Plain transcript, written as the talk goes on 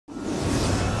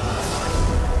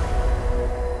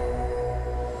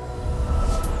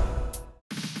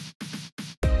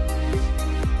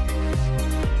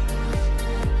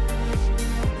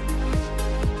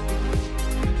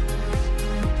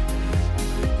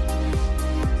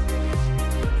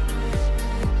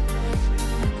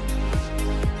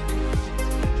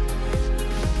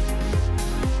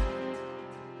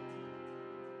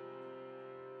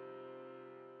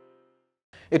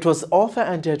It was author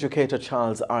and educator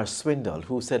Charles R. Swindoll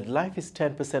who said life is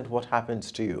 10% what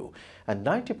happens to you and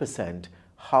 90%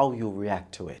 how you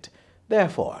react to it.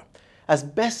 Therefore, as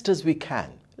best as we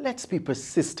can, let's be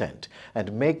persistent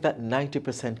and make that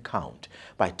 90% count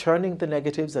by turning the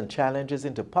negatives and challenges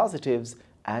into positives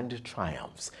and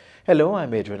triumphs. Hello,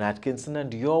 I'm Adrian Atkinson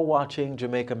and you're watching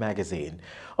Jamaica Magazine.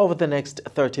 Over the next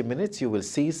 30 minutes, you will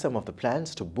see some of the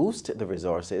plans to boost the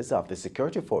resources of the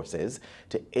security forces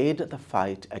to aid the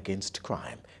fight against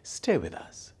crime. Stay with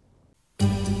us.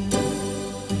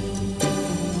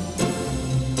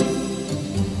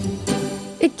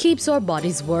 It keeps our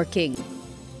bodies working,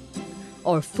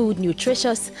 our food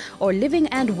nutritious, our living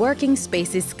and working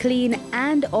spaces clean,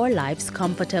 and our lives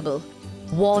comfortable.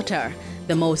 Water,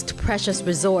 the most precious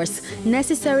resource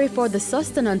necessary for the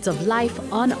sustenance of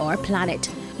life on our planet.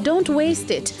 Don't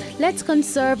waste it. Let's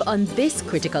conserve on this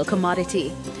critical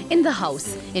commodity. In the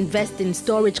house, invest in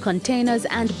storage containers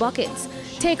and buckets.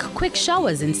 Take quick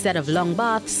showers instead of long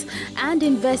baths, and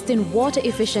invest in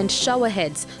water-efficient shower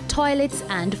heads, toilets,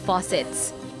 and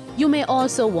faucets. You may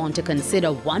also want to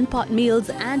consider one-pot meals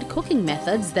and cooking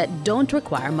methods that don't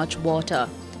require much water.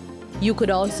 You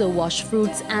could also wash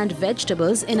fruits and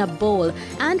vegetables in a bowl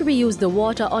and reuse the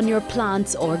water on your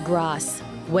plants or grass.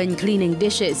 When cleaning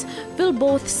dishes, fill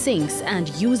both sinks and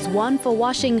use one for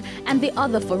washing and the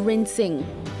other for rinsing.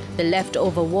 The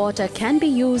leftover water can be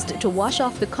used to wash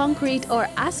off the concrete or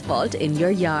asphalt in your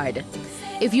yard.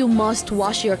 If you must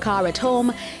wash your car at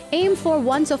home, aim for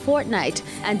once a fortnight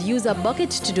and use a bucket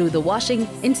to do the washing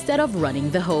instead of running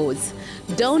the hose.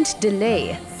 Don't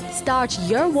delay. Start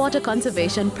your water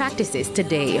conservation practices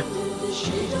today.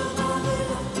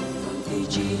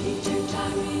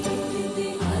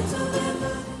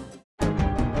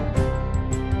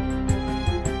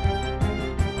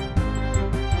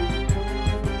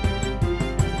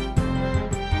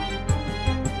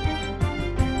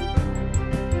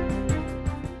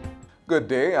 Good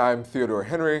day, I'm Theodore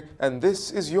Henry, and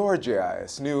this is your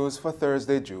JIS News for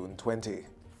Thursday, June 20.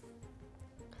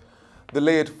 The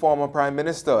late former Prime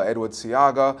Minister Edward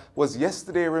Seaga was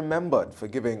yesterday remembered for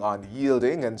giving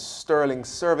unyielding and sterling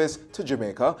service to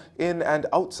Jamaica in and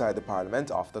outside the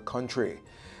Parliament of the country.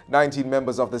 19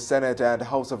 members of the Senate and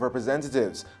House of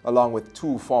Representatives, along with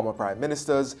 2 former Prime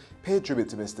Ministers, paid tribute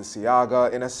to Mr.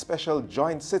 Seaga in a special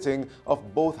joint sitting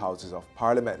of both Houses of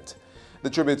Parliament. The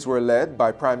tributes were led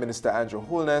by Prime Minister Andrew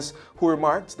Holness, who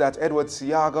remarked that Edward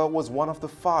Seaga was one of the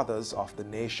fathers of the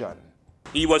nation.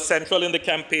 He was central in the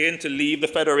campaign to leave the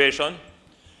Federation.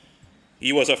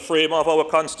 He was a framer of our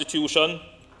Constitution,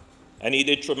 and he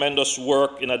did tremendous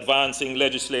work in advancing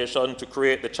legislation to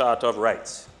create the Charter of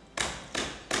Rights.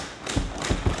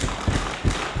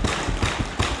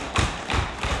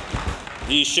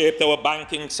 He shaped our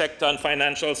banking sector and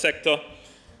financial sector,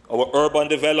 our urban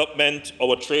development,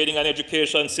 our trading and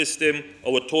education system,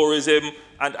 our tourism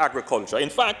and agriculture. In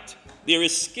fact, there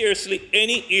is scarcely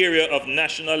any area of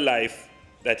national life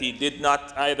that he did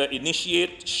not either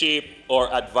initiate, shape, or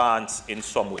advance in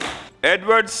some way.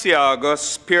 Edward Seaga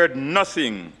spared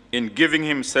nothing in giving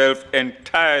himself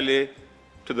entirely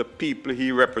to the people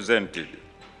he represented.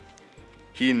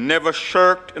 He never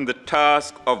shirked in the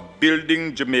task of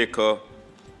building Jamaica,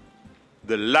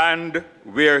 the land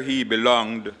where he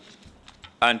belonged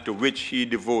and to which he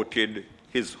devoted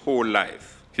his whole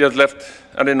life. He has left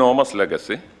an enormous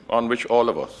legacy on which all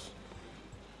of us,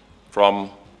 from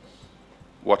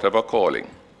whatever calling,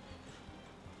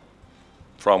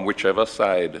 from whichever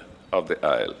side of the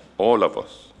aisle, all of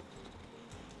us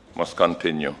must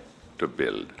continue to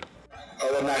build.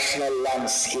 Our national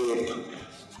landscape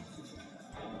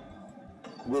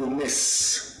will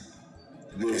miss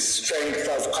the strength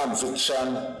of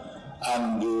conviction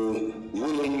and the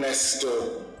willingness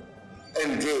to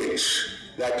engage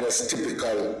that was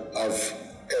typical of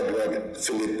Edward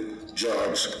Philip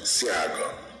George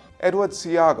Seaga. Edward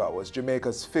Seaga was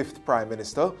Jamaica's 5th Prime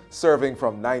Minister, serving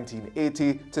from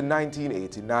 1980 to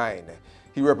 1989.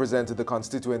 He represented the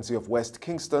constituency of West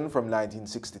Kingston from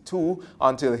 1962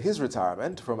 until his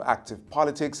retirement from active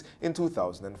politics in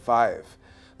 2005.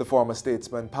 The former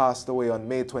statesman passed away on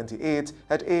May 28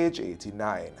 at age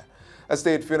 89. A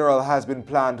state funeral has been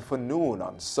planned for noon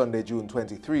on Sunday, June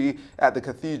 23 at the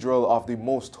Cathedral of the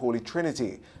Most Holy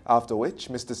Trinity, after which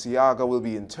Mr. Seaga will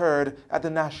be interred at the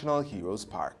National Heroes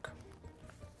Park.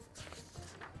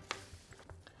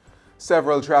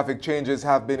 Several traffic changes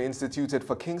have been instituted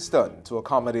for Kingston to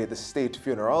accommodate the state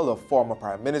funeral of former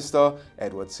Prime Minister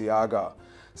Edward Seaga.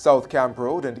 South Camp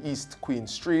Road and East Queen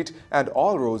Street and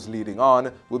all roads leading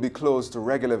on will be closed to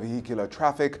regular vehicular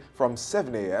traffic from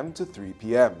 7 a.m. to 3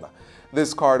 p.m.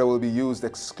 This corridor will be used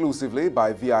exclusively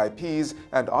by VIPs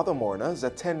and other mourners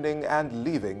attending and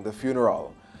leaving the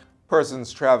funeral.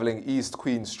 Persons traveling East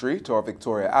Queen Street or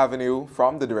Victoria Avenue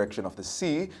from the direction of the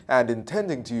sea and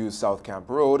intending to use South Camp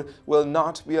Road will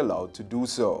not be allowed to do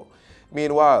so.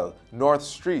 Meanwhile, North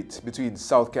Street between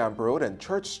South Camp Road and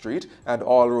Church Street and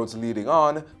all roads leading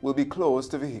on will be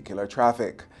closed to vehicular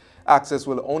traffic. Access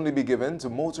will only be given to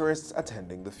motorists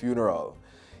attending the funeral.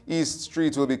 East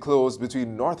Street will be closed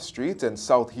between North Street and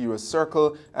South Heroes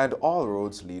Circle and all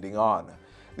roads leading on.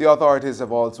 The authorities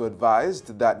have also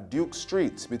advised that Duke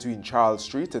Street between Charles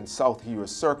Street and South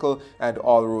Heroes Circle and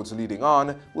all roads leading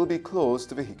on will be closed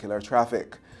to vehicular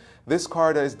traffic. This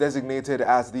corridor is designated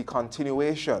as the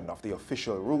continuation of the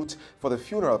official route for the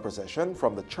funeral procession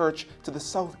from the church to the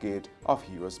south gate of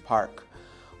Heroes Park.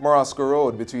 Morosco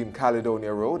Road between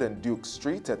Caledonia Road and Duke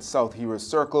Street at South Heroes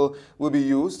Circle will be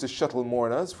used to shuttle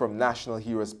mourners from National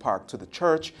Heroes Park to the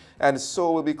church and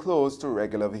so will be closed to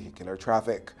regular vehicular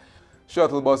traffic.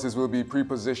 Shuttle buses will be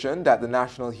pre-positioned at the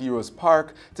National Heroes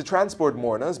Park to transport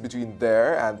mourners between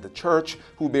there and the church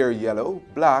who bear yellow,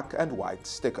 black and white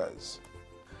stickers.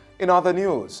 In other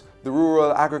news, the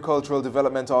Rural Agricultural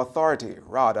Development Authority,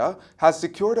 RADA, has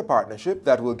secured a partnership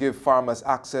that will give farmers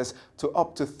access to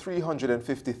up to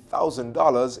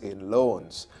 $350,000 in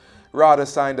loans. RADA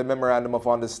signed a Memorandum of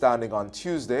Understanding on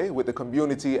Tuesday with the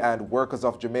Community and Workers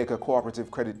of Jamaica Co-operative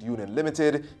Credit Union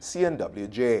Limited,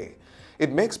 CNWJ.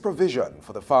 It makes provision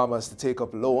for the farmers to take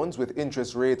up loans with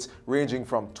interest rates ranging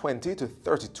from 20 to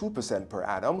 32% per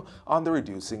annum on the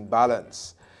reducing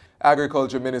balance.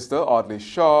 Agriculture Minister Audley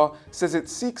Shaw says it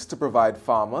seeks to provide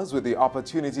farmers with the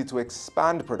opportunity to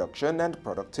expand production and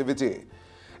productivity.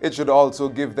 It should also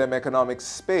give them economic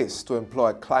space to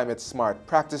employ climate-smart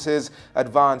practices,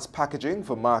 advance packaging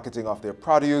for marketing of their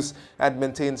produce, and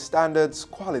maintain standards,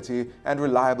 quality, and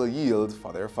reliable yield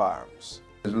for their farms.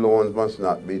 Loans must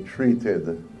not be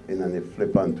treated in any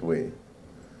flippant way.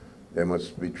 They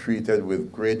must be treated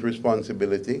with great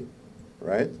responsibility,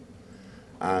 right?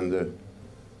 And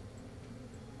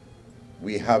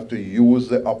we have to use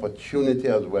the opportunity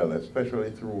as well,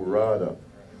 especially through RADA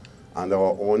and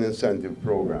our own incentive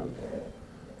program,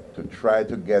 to try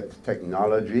to get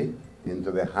technology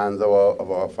into the hands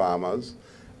of our farmers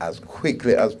as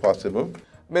quickly as possible.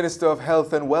 Minister of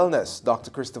Health and Wellness, Dr.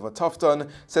 Christopher Tufton,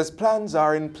 says plans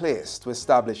are in place to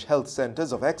establish health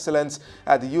centers of excellence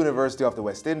at the University of the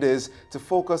West Indies to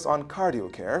focus on cardio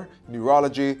care,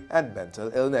 neurology, and mental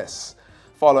illness.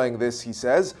 Following this, he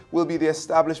says, will be the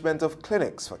establishment of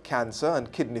clinics for cancer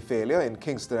and kidney failure in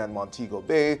Kingston and Montego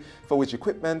Bay, for which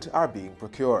equipment are being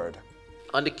procured.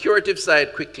 On the curative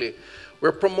side, quickly,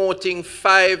 we're promoting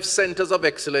 5 centers of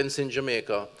excellence in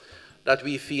Jamaica that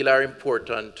we feel are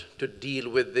important to deal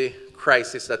with the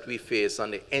crisis that we face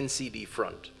on the NCD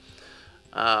front.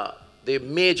 The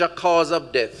major cause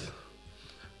of death,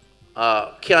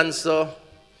 cancer,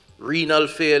 renal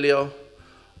failure,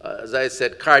 as I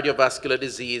said, cardiovascular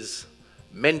disease,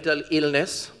 mental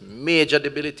illness, major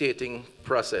debilitating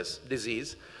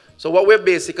disease. So what we've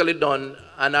basically done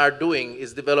and are doing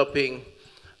is developing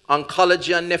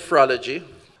oncology and nephrology.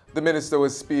 The minister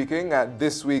was speaking at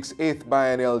this week's 8th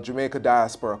Biennial Jamaica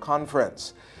Diaspora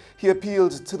Conference. He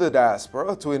appealed to the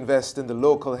diaspora to invest in the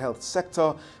local health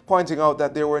sector, pointing out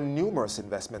that there were numerous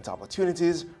investment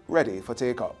opportunities ready for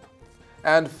take-up.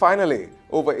 And finally,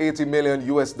 over $80 million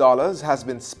has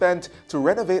been spent to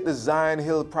renovate the Zion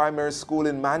Hill Primary School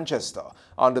in Manchester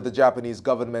under the Japanese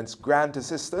government's grant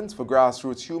assistance for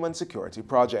Grassroots Human Security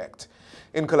Project.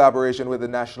 In collaboration with the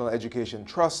National Education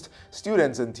Trust,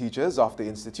 students and teachers of the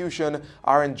institution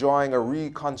are enjoying a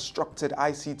reconstructed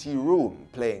ICT room,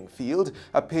 playing field,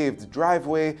 a paved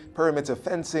driveway, perimeter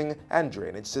fencing, and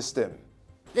drainage system.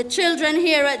 The children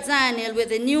here at Zion Hill with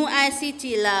the new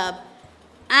ICT lab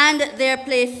and their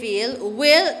play field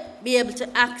will be able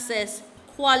to access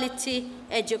quality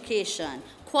education,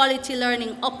 quality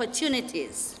learning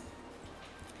opportunities.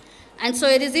 And so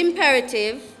it is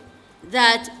imperative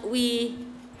that we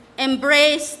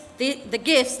embrace the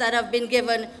gifts that have been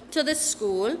given to the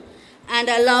school and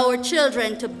allow our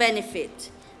children to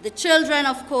benefit. The children,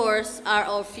 of course, are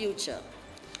our future.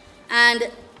 And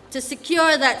to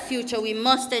secure that future, we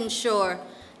must ensure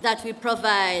that we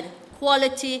provide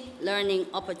quality learning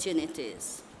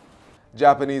opportunities.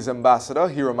 Japanese Ambassador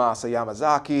Hiromasa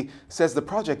Yamazaki says the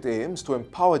project aims to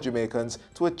empower Jamaicans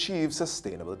to achieve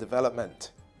sustainable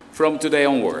development. From today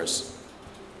onwards,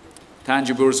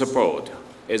 tangible support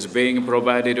is being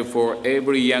provided for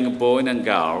every young boy and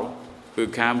girl who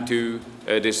come to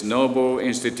this noble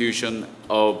institution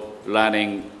of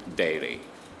learning daily.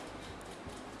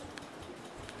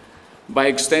 By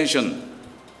extension,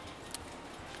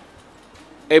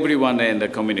 everyone in the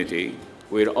community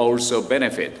will also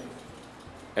benefit,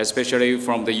 especially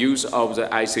from the use of the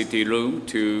ICT room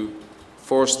to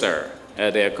foster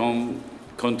their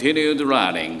continued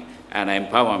learning and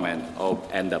empowerment of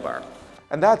endeavor.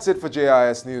 And that's it for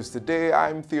JIS News Today.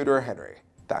 I'm Theodore Henry.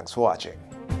 Thanks for watching.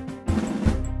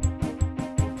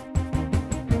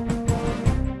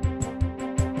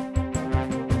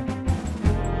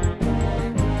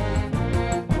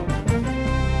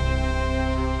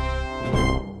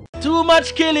 Too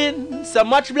much killing, so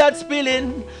much blood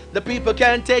spilling, the people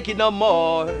can't take it no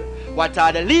more. What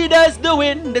are the leaders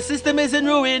doing? The system is in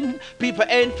ruin, people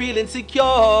ain't feeling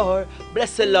secure.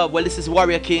 Bless the love, well this is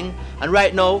Warrior King, and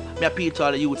right now, me appeal to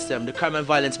all the youths them, the crime and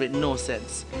violence make no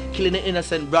sense. Killing an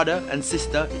innocent brother and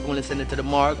sister, it only send it to the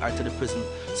morgue or to the prison.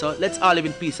 So let's all live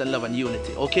in peace and love and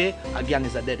unity, okay? A gang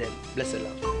is a dead end. Bless the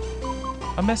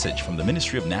love. A message from the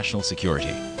Ministry of National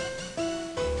Security.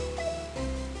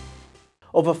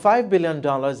 Over $5 billion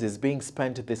is being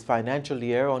spent this financial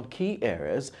year on key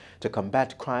areas to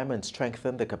combat crime and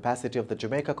strengthen the capacity of the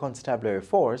Jamaica Constabulary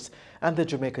Force and the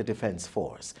Jamaica Defence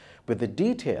Force. With the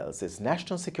details is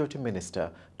National Security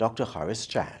Minister Dr. Horace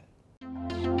Chan.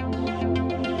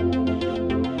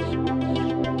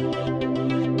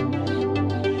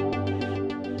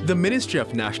 The Ministry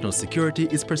of National Security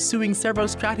is pursuing several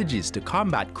strategies to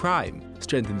combat crime,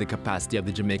 strengthen the capacity of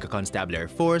the Jamaica Constabulary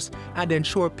Force, and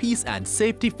ensure peace and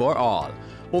safety for all.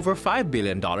 Over $5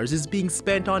 billion is being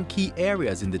spent on key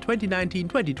areas in the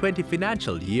 2019-2020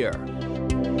 financial year.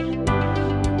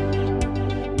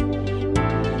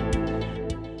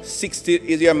 $60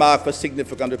 is earmarked for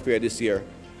significant repair this year,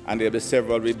 and there will be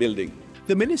several rebuilding.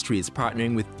 The ministry is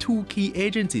partnering with two key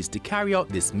agencies to carry out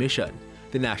this mission.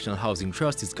 The National Housing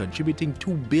Trust is contributing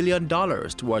 $2 billion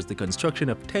towards the construction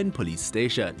of 10 police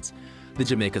stations. The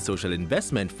Jamaica Social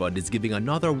Investment Fund is giving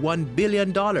another $1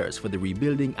 billion for the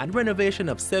rebuilding and renovation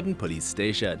of 7 police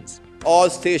stations. All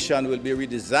stations will be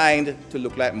redesigned to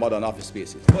look like modern office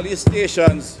spaces. Police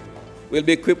stations will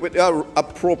be equipped with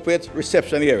appropriate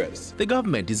reception areas. The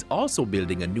government is also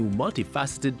building a new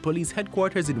multifaceted police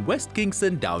headquarters in West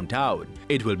Kingston downtown.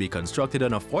 It will be constructed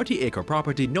on a 40-acre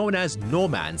property known as No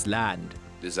Man's Land.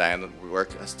 Design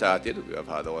work has started. We have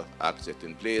had our architect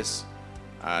in place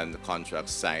and the contract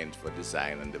signed for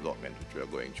design and development, which we are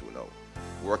going through now.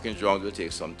 Working drawings will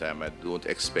take some time. I don't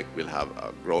expect we'll have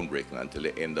a groundbreaking until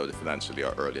the end of the financial year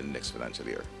or early in the next financial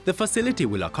year. The facility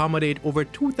will accommodate over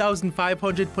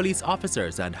 2,500 police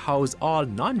officers and house all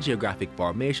non-geographic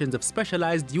formations of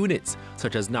specialized units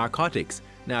such as narcotics,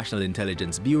 National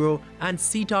Intelligence Bureau, and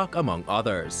CTOC, among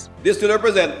others. This will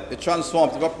represent the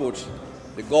transformative approach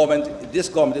this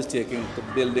government is taking to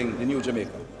building the new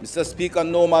Jamaica. Mr. Speaker,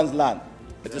 No Man's Land,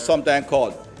 it is sometimes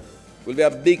called, will be a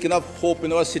beacon of hope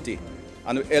in our city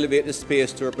and will elevate the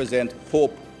space to represent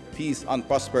hope, peace and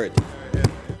prosperity.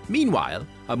 Meanwhile,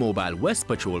 a mobile West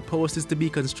Patrol post is to be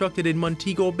constructed in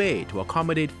Montego Bay to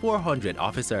accommodate 400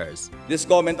 officers. This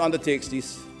government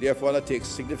therefore undertakes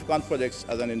significant projects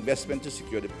as an investment to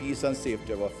secure the peace and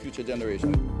safety of our future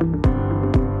generations.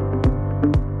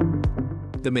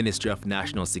 The Ministry of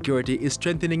National Security is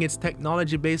strengthening its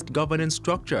technology-based governance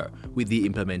structure with the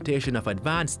implementation of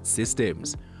advanced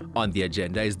systems. On the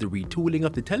agenda is the retooling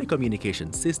of the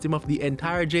telecommunications system of the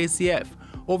entire JCF.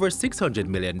 Over $600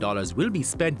 million will be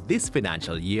spent this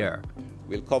financial year.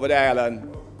 We'll cover the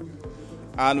island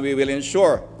and we will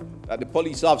ensure that the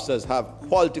police officers have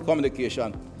quality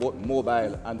communication, both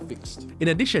mobile and fixed. In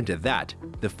addition to that,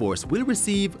 the force will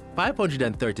receive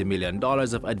 $530 million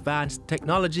of advanced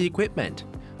technology equipment,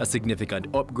 a significant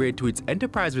upgrade to its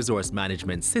enterprise resource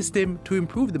management system to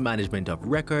improve the management of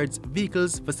records,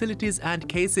 vehicles, facilities, and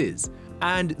cases,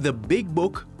 and the Big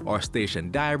Book or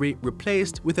Station Diary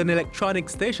replaced with an electronic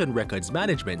station records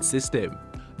management system.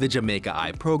 The Jamaica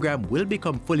Eye program will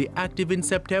become fully active in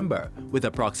September, with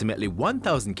approximately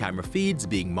 1,000 camera feeds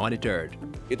being monitored.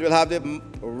 It will have the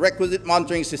requisite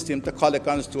monitoring system to collect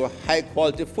and store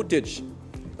high-quality footage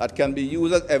that can be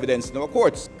used as evidence in our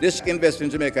courts. This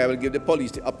investment in Jamaica will give the police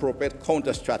the appropriate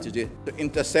counter strategy to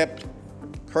intercept,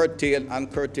 curtail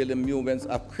the movements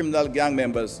of criminal gang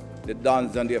members, the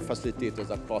dons and their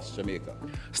facilitators across Jamaica.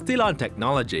 Still on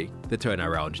technology, the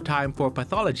turnaround time for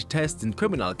pathology tests in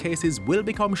criminal cases will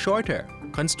become shorter.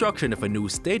 Construction of a new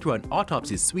state-run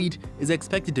autopsy suite is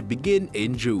expected to begin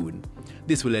in June.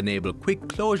 This will enable quick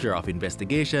closure of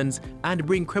investigations and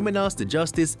bring criminals to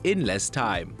justice in less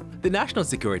time. The National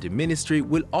Security Ministry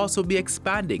will also be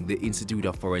expanding the Institute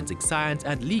of Forensic Science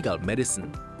and Legal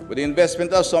Medicine. With the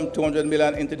investment of some $200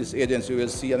 million into this agency, we will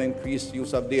see an increased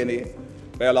use of DNA,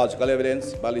 biological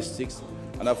evidence, ballistics,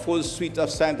 and a full suite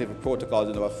of scientific protocols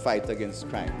in our fight against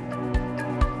crime.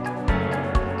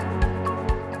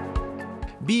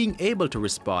 Being able to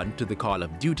respond to the call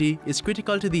of duty is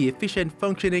critical to the efficient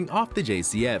functioning of the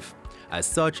JCF. As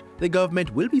such, the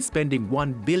government will be spending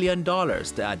 $1 billion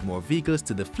to add more vehicles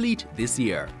to the fleet this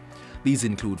year. These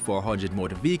include 400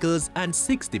 motor vehicles and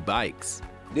 60 bikes.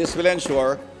 This will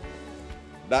ensure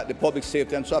that the Public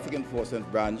Safety and Traffic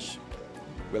Enforcement branch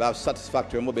will have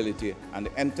satisfactory mobility and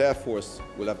the entire force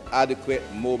will have adequate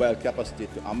mobile capacity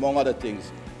to, among other things,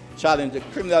 challenge the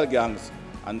criminal gangs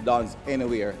and dons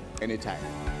anywhere, anytime.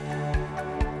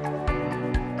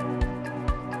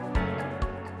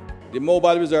 The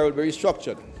mobile reserve will be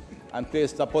restructured and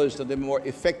placed in a position to be more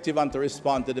effective and to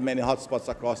respond to the many hotspots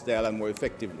across the island more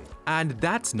effectively. And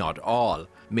that's not all.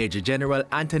 Major General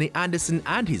Anthony Anderson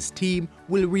and his team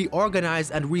will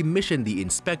reorganize and remission the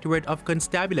Inspectorate of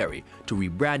Constabulary to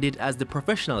rebrand it as the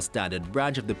Professional Standard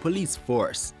Branch of the Police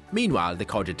Force. Meanwhile, the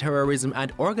Counterterrorism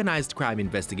and Organized Crime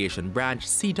Investigation Branch,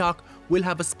 CTOC, will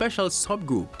have a special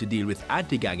subgroup to deal with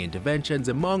anti-gang interventions,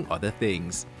 among other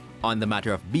things. On the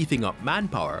matter of beefing up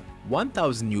manpower,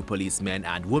 1,000 new policemen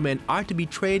and women are to be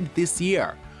trained this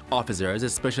year. Officers,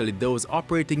 especially those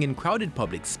operating in crowded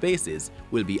public spaces,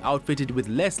 will be outfitted with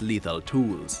less lethal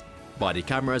tools. Body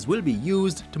cameras will be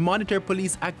used to monitor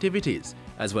police activities,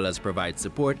 as well as provide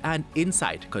support and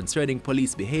insight concerning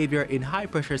police behavior in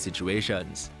high-pressure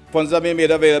situations. Funds are being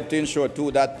made available to ensure, too,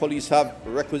 that police have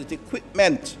requisite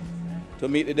equipment to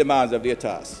meet the demands of their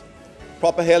tasks.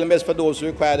 Proper helmets for those who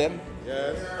require them.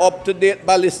 Yes. Up-to-date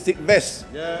ballistic vests,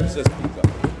 yes. Mr. Speaker,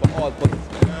 for all police.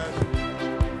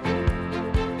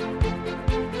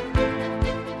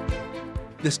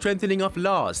 The strengthening of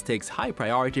laws takes high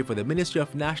priority for the Ministry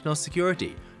of National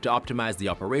Security to optimize the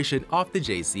operation of the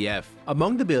JCF.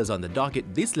 Among the bills on the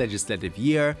docket this legislative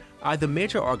year are the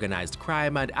Major Organized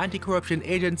Crime and Anti-Corruption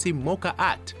Agency MOCA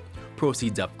Act,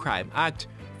 Proceeds of Crime Act,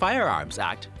 Firearms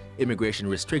Act, Immigration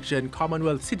Restriction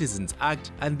Commonwealth Citizens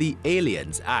Act, and the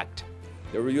Aliens Act.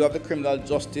 The review of the Criminal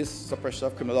Justice Suppression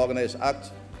of Criminal Organization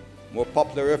Act, more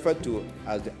popularly referred to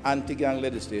as the anti-gang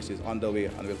legislation, is underway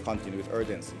and will continue with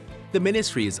urgency. The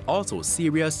ministry is also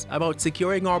serious about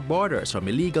securing our borders from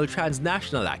illegal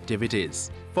transnational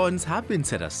activities. Funds have been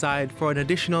set aside for an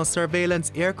additional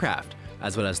surveillance aircraft,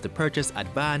 as well as to purchase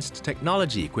advanced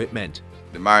technology equipment.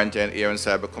 The Maritime, Air and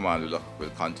Cyber Command will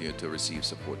continue to receive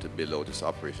support to build out its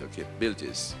operational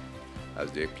capabilities,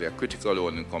 as they play a critical role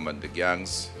in combating the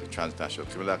gangs, the transnational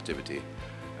criminal activity,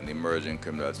 and emerging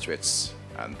criminal threats,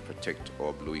 and protect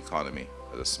our blue economy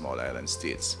as a small island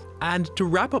states. And to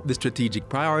wrap up the strategic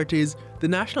priorities, the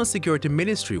National Security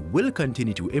Ministry will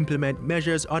continue to implement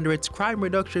measures under its Crime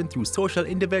Reduction through Social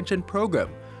Intervention program,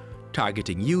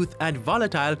 targeting youth and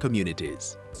volatile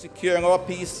communities. Securing our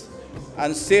peace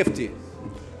and safety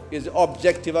is the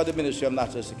objective of the Ministry of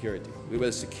National Security. We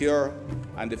will secure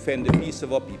and defend the peace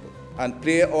of our people and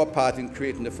play our part in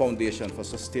creating the foundation for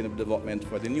sustainable development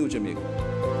for the new Jamaica.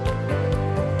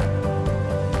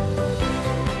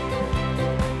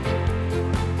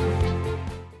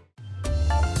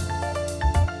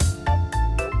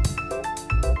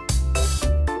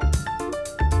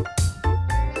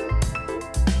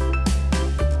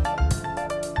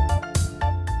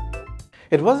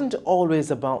 It wasn't always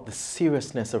about the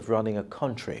seriousness of running a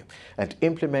country and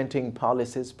implementing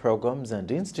policies, programs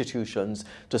and institutions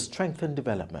to strengthen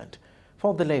development.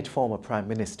 For the late former Prime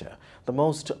Minister, the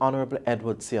Most Honorable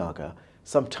Edward Seaga,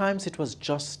 sometimes it was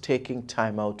just taking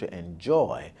time out to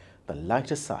enjoy the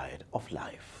lighter side of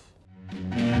life.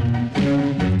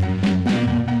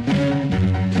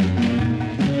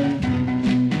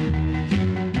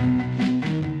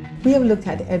 We have looked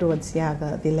at Edward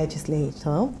Seaga, the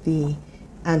legislator, the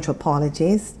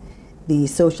anthropologist, the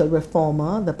social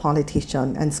reformer, the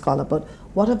politician and scholar. But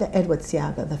what of the Edward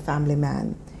Seaga, the family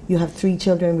man? You have 3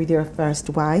 children with your first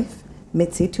wife,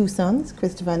 Mitzi, 2 sons,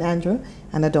 Christopher and Andrew,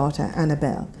 and a daughter,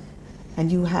 Annabelle.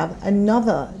 And you have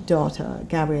another daughter,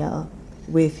 Gabrielle,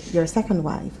 with your second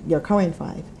wife, your current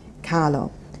wife,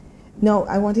 Carlo. Now,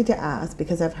 I wanted to ask,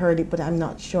 because I've heard it, but I'm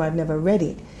not sure, I've never read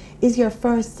it. Is your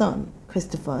first son,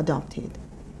 Christopher, adopted?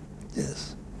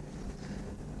 Yes.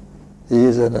 He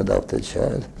is an adopted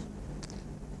child.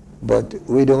 But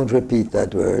we don't repeat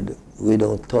that word. We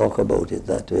don't talk about it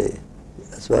that way.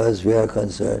 As far as we are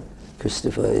concerned,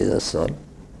 Christopher is a son.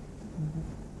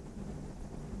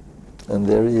 Mm-hmm. And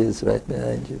there he is right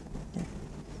behind you.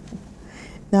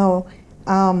 Now,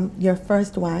 your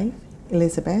first wife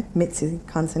Elizabeth, Mitzi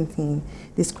Constantine,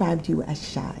 described you as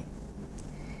shy.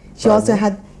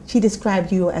 She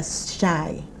described you as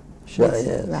shy. Shy,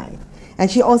 yes. Right. And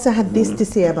she also had this to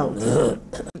say about you.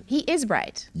 He is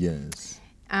bright. Yes.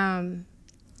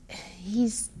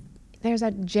 There's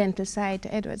a gentle side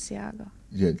to Edward Seaga.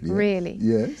 Gently. Really.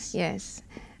 Yes. Yes.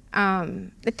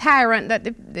 The tyrant that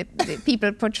the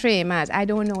people portray him as, I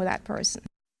don't know that person.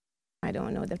 I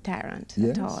don't know the tyrant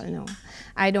at all, no.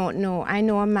 I don't know. I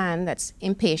know a man that's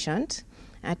impatient,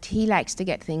 that he likes to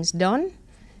get things done.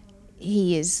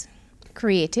 He is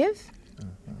creative.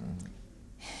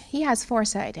 He has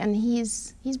foresight, and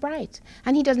he's bright.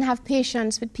 And he doesn't have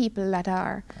patience with people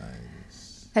that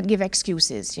give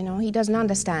excuses, you know. He doesn't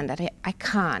understand that I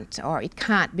can't, or it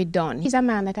can't be done. He's a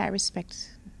man that I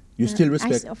respect. You still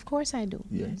respect? Of course I do.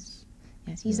 Yes.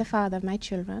 Yes, he's the father of my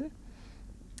children.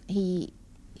 He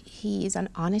is an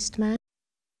honest man.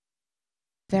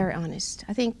 Very honest.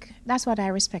 I think that's what I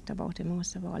respect about him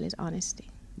most of all, is honesty.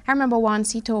 I remember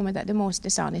once he told me that the most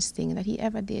dishonest thing that he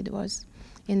ever did was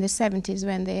in the 70s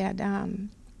when they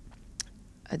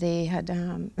had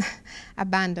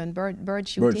abandoned bird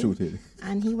shooting. Bird shooting.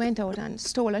 And he went out and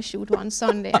stole a shoot one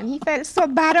Sunday, and he felt so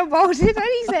bad about it. And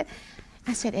he said,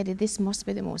 I said, Eddie, this must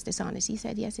be the most dishonest. He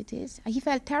said, yes, it is. He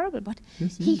felt terrible, but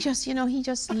he just, you know, he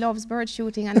just loves bird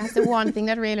shooting, and that's the one thing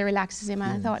that really relaxes him.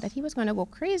 And I thought that he was going to go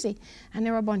crazy. And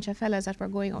there were a bunch of fellas that were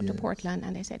going out to Portland,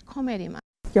 and they said, come, Eddie, man.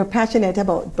 You're passionate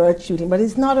about bird shooting, but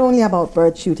it's not only about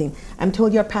bird shooting. I'm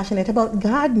told you're passionate about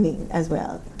gardening as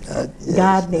well. Yes,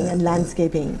 gardening and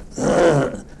landscaping.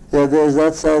 Yeah, there's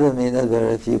that side of me that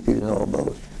very few people know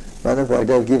about. Matter of fact,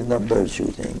 I've given up bird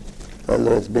shooting,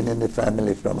 although it's been in the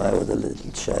family from I was a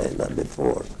little child and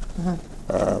before.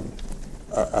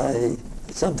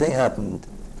 Something happened.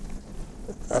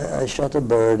 I shot a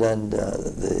bird, and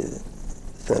the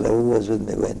fellow who was with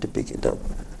me went to pick it up,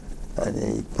 and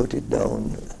he put it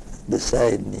down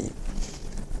beside me,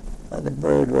 and the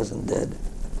bird wasn't dead.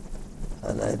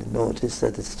 And I noticed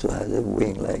that it still had a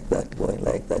wing like that, going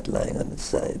like that, lying on its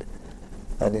side.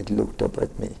 And it looked up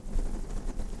at me.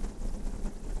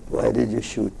 Why did you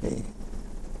shoot me?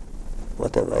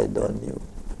 What have I done you?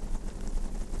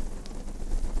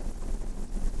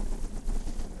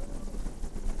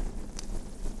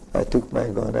 I took my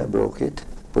gun, I broke it,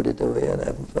 put it away, and I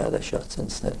haven't fired a shot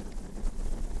since then.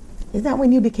 Is that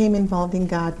when you became involved in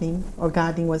gardening, or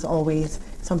gardening was always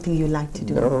something you liked to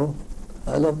do? No.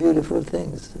 I love beautiful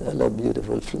things. I love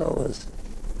beautiful flowers,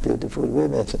 beautiful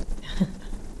women.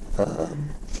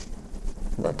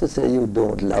 Not to say you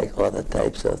don't like other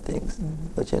types of things,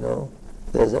 but you know,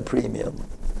 there's a premium.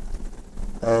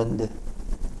 And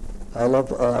I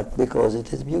love art because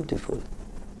it is beautiful.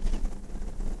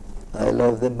 I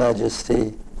love the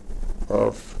majesty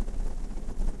of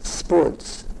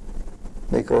sports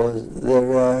because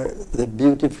there are the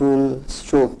beautiful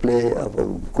stroke play of a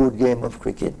good game of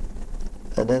cricket.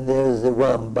 And then there's the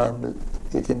wham-bam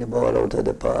hitting the ball out of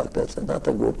the park. That's not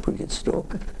a good cricket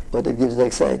stroke, but it gives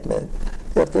excitement.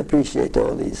 You have to appreciate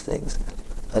all these things,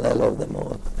 and I love them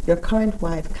all. Your current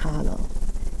wife, Carla,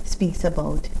 speaks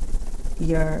about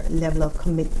your level of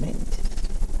commitment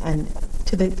and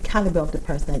to the caliber of the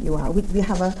person that you are. We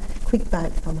have a quick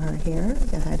bite from her here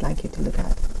that I'd like you to look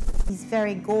at. He's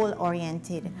very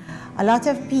goal-oriented. A lot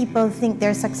of people think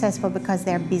they're successful because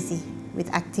they're busy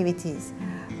with activities.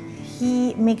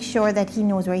 He makes sure that he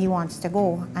knows where he wants to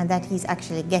go and that he's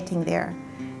actually getting there.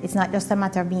 It's not just a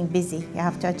matter of being busy. You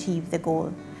have to achieve the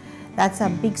goal. That's a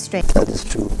big strength. That is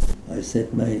true. I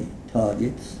set my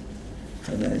targets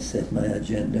and I set my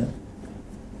agenda.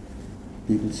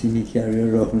 People see me carry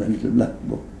around a little black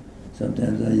book.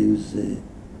 Sometimes I use a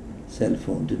cell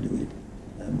phone to do it.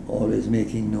 I'm always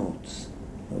making notes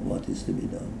of what is to be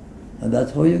done. And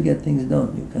that's how you get things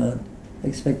done. You can't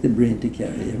expect the brain to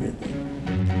carry everything.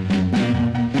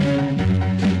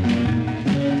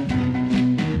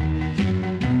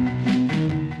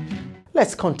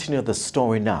 Let's continue the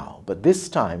story now, but this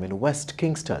time in West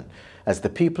Kingston, as the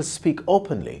people speak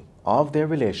openly of their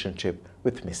relationship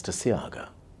with Mr. Seaga.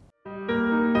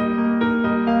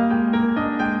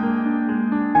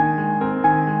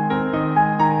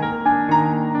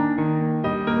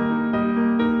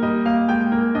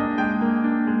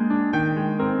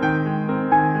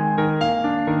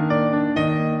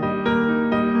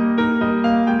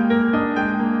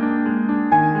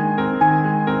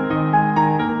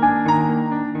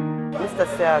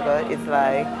 Seaga is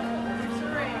like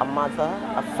a mother,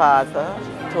 a father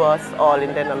to us all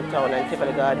in Denham Town, and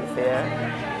Tivoli God is there.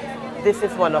 This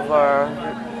is one of our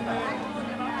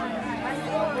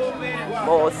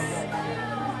most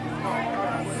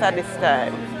saddest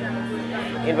times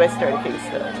in Western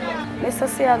Kingston. Mr.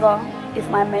 Seaga is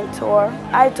my mentor.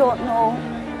 I don't know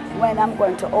when I'm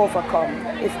going to overcome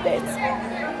his death,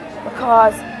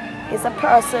 because he's a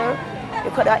person,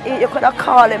 you could have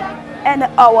called him any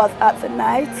hours at the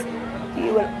night,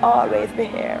 he will always be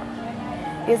here.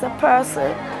 He's a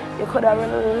person you could have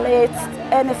related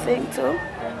anything to,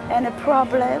 any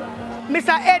problem. Mr.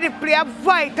 Eddie played a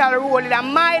vital role in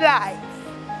my life.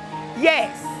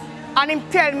 Yes, and him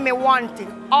telling me one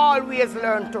thing, always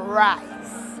learn to rise.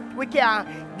 We can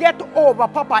get over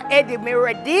Papa Eddie, me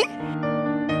ready?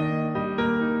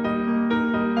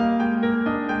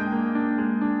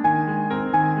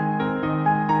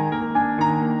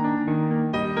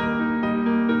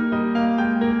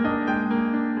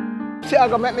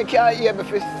 Seaga make me can't hear me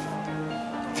first.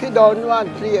 Sit down in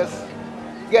one place,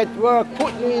 get work,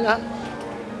 put me in, and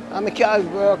I can't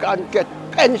work and get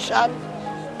pension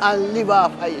and live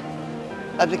off of it.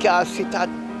 And I can't sit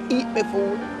and eat my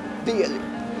food daily.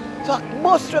 So I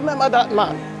must remember that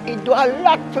man. He do a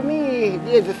lot for me.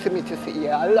 There's a cemetery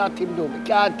here, a lot him do. I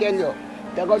can't tell you.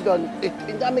 They got done.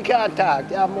 I can't talk.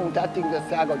 The amount of things that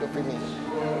Seaga do for me.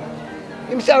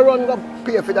 Him say run go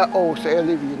pay for the house I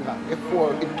live in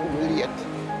before it's too late.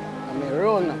 And I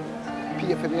run,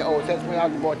 pay for my house. That's me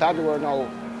about a door now.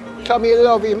 So I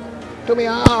love him to my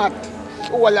heart,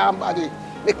 soul and body.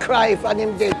 I cry for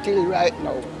him dead till right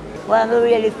now. Well, I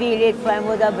really feel it for him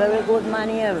was a very good man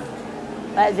here.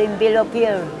 As him build up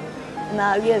here, he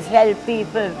always help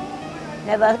people.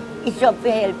 Never itch up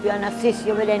to help you and assist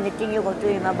you with anything you go to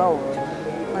him about.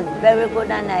 He was very good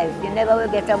and nice. You never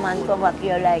will get a man come back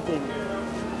here like him.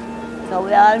 So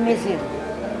we all miss him.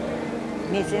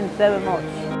 Miss him very much.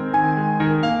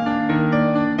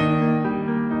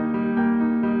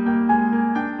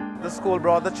 The school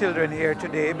brought the children here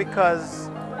today because,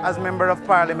 as Member of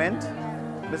Parliament,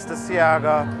 Mr.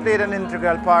 Seaga played an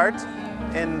integral part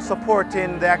in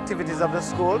supporting the activities of the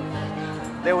school.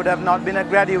 There would have not been a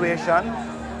graduation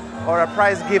or a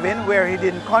prize giving where he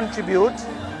didn't contribute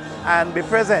and be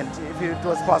present if it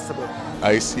was possible.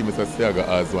 I see Mr. Seaga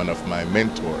as one of my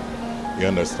mentors. You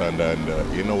understand,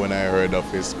 and you know, when I heard of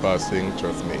his passing,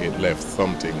 trust me, it left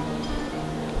something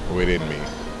within me,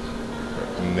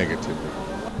 negatively.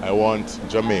 I want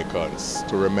Jamaicans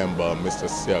to remember Mr.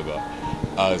 Seaga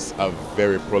as a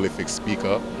very prolific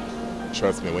speaker.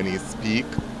 Trust me, when he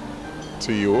speaks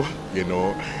to you, you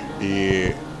know,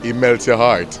 he melts your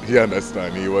heart, you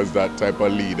understand. He was that type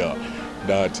of leader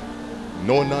that,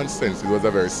 no nonsense, he was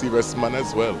a very serious man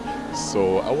as well.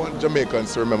 So I want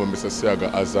Jamaicans to remember Mr.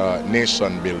 Seaga as a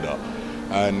nation builder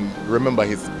and remember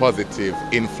his positive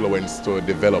influence to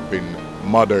developing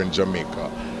modern Jamaica.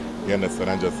 You understand?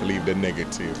 And just leave the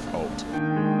negative out.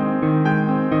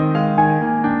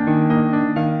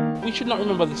 We should not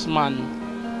remember this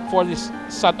man for this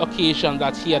sad occasion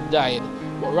that he had died,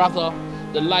 but rather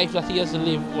the life that he has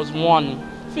lived was one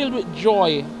filled with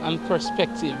joy and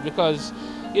perspective, because,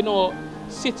 you know,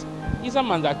 he's a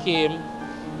man that came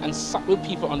and sat with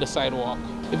people on the sidewalk.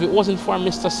 If it wasn't for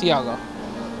Mr. Seaga,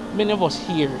 many of us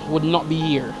here would not be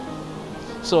here.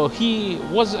 So he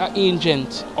was an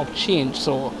agent of change.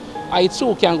 So I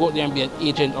too can go there and be an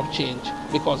agent of change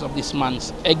because of this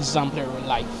man's exemplary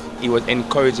life. He was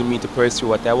encouraging me to pursue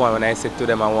what I want. When I said to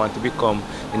them I want to become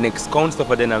the next councillor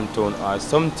for Denham Town or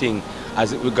something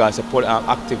as it regards to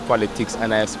active politics,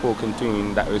 and I have spoken to him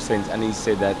in that sense, and he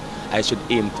said that I should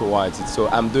aim towards it. So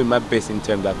I'm doing my best in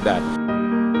terms of that.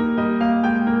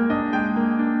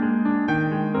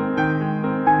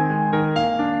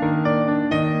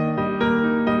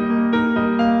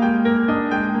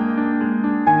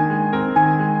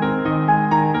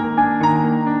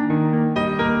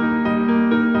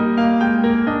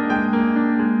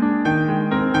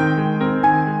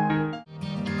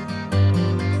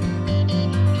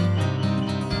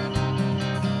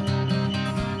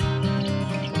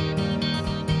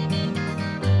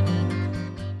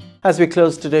 As we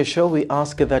close today's show, we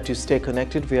ask that you stay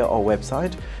connected via our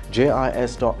website,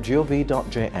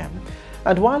 jis.gov.jm.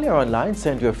 And while you're online,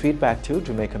 send your feedback to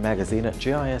Jamaica Magazine at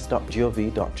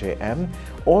jis.gov.jm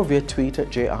or via tweet at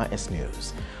JIS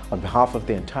News. On behalf of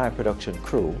the entire production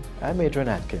crew, I'm Adrian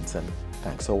Atkinson.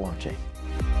 Thanks for watching.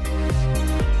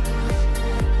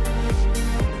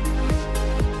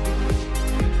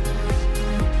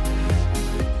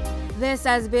 This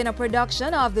has been a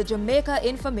production of the Jamaica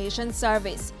Information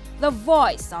Service, the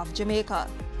voice of Jamaica.